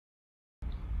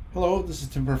Hello, this is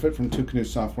Tim Perfect from Two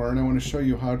Canoes Software, and I want to show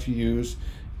you how to use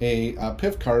a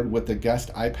PIV card with the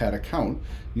guest iPad account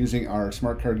using our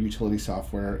Smart Card utility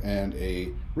software and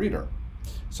a reader.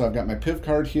 So I've got my PIV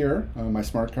card here, my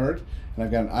Smart Card, and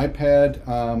I've got an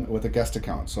iPad with a guest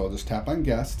account. So I'll just tap on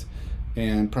guest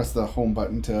and press the home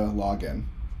button to log in.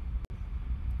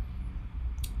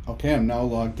 Okay, I'm now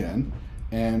logged in,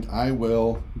 and I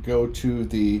will go to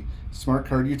the Smart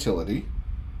Card utility.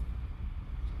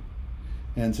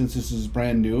 And since this is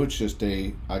brand new, it's just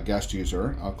a guest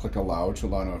user. I'll click allow to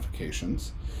allow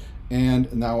notifications.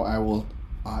 And now I will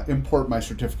import my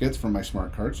certificates from my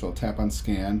smart card. So I'll tap on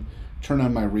scan, turn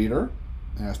on my reader.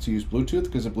 It has to use Bluetooth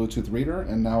because it's a Bluetooth reader,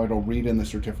 and now it'll read in the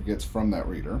certificates from that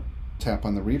reader. Tap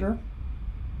on the reader.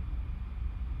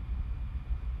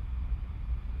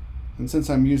 And since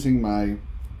I'm using my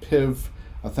PIV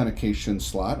authentication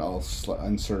slot, I'll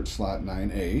insert slot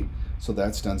 9A. So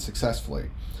that's done successfully.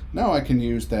 Now I can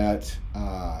use that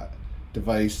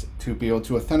device to be able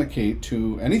to authenticate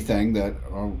to anything that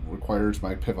requires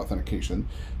my PIV authentication.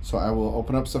 So I will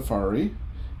open up Safari,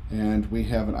 and we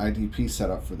have an IDP set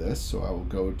up for this. So I will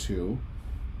go to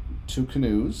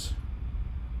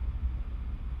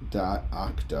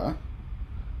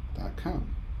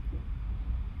twocanoes.okta.com.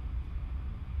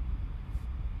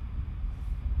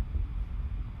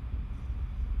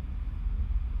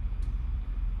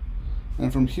 And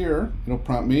from here, it'll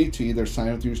prompt me to either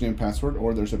sign with username and password,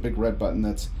 or there's a big red button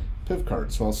that's PIV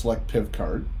card. So I'll select PIV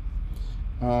card.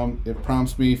 It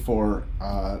prompts me for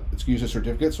to use a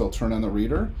certificate, so I'll turn on the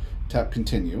reader, tap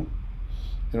continue.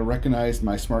 It'll recognize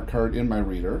my smart card in my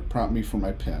reader, prompt me for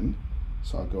my PIN.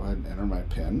 So I'll go ahead and enter my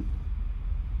PIN.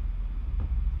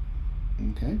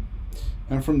 Okay.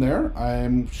 And from there,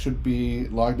 I should be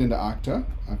logged into Okta.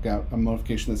 I've got a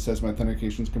notification that says my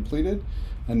authentication is completed.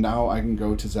 And now I can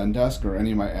go to Zendesk or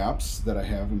any of my apps that I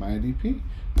have in my IDP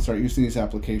and start using these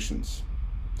applications.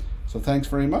 So thanks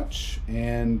very much.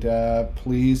 And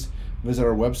please visit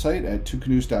our website at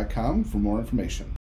twocanoes.com for more information.